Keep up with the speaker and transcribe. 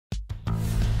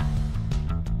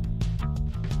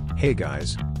Hey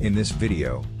guys, in this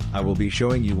video, I will be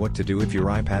showing you what to do if your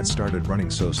iPad started running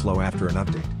so slow after an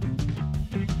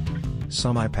update.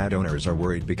 Some iPad owners are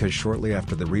worried because shortly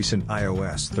after the recent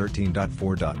iOS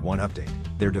 13.4.1 update,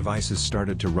 their devices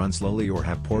started to run slowly or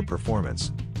have poor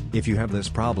performance. If you have this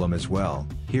problem as well,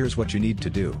 here's what you need to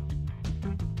do.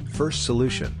 First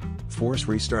solution, force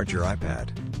restart your iPad.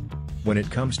 When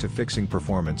it comes to fixing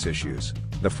performance issues,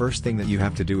 the first thing that you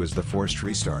have to do is the forced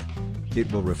restart. It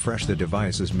will refresh the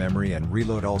device's memory and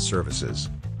reload all services.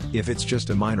 If it's just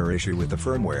a minor issue with the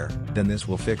firmware, then this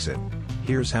will fix it.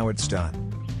 Here's how it's done.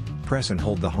 Press and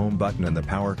hold the home button and the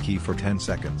power key for 10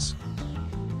 seconds.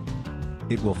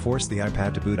 It will force the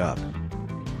iPad to boot up.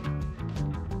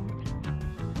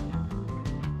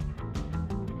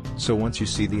 So once you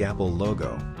see the Apple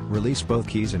logo, release both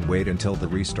keys and wait until the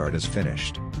restart is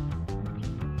finished.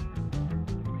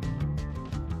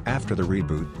 After the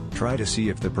reboot, try to see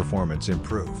if the performance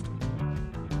improved.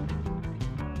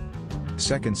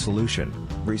 Second solution,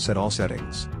 reset all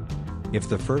settings. If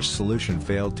the first solution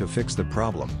failed to fix the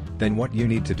problem, then what you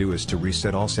need to do is to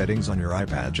reset all settings on your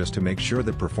iPad just to make sure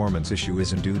the performance issue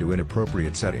isn't due to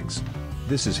inappropriate settings.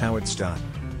 This is how it's done.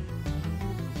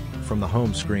 From the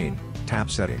home screen, tap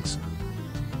Settings.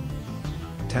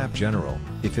 Tap General,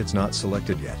 if it's not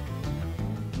selected yet.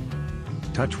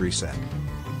 Touch Reset.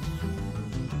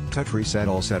 Touch Reset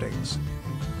all settings.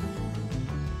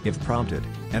 If prompted,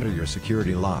 enter your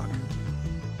security lock.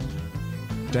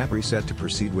 Tap Reset to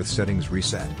proceed with settings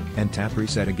reset, and tap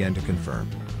Reset again to confirm.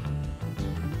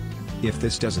 If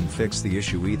this doesn't fix the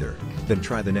issue either, then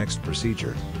try the next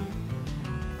procedure.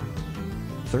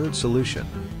 Third solution,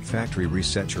 factory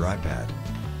reset your iPad.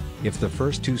 If the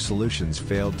first two solutions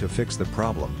failed to fix the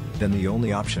problem, then the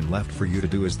only option left for you to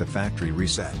do is the factory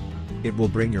reset. It will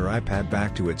bring your iPad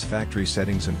back to its factory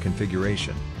settings and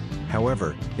configuration.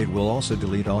 However, it will also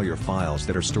delete all your files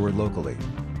that are stored locally.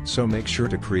 So make sure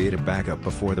to create a backup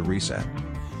before the reset.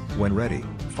 When ready,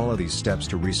 follow these steps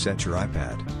to reset your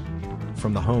iPad.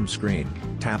 From the home screen,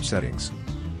 tap Settings.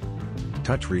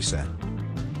 Touch Reset.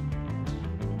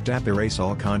 Tap Erase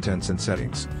all contents and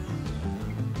settings.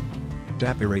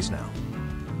 Tap Erase now.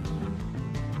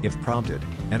 If prompted,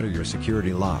 enter your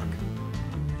security lock.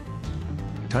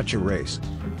 Touch Erase.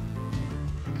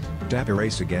 Tap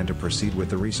Erase again to proceed with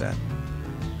the reset.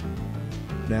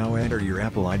 Now enter your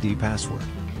Apple ID password.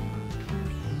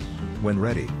 When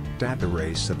ready, tap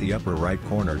Erase at the upper right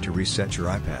corner to reset your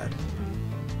iPad.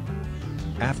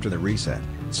 After the reset,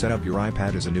 set up your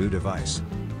iPad as a new device.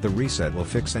 The reset will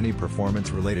fix any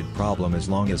performance-related problem as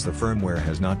long as the firmware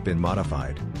has not been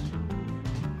modified.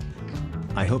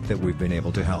 I hope that we've been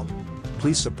able to help.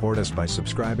 Please support us by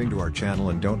subscribing to our channel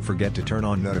and don't forget to turn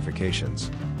on notifications.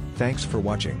 Thanks for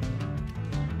watching.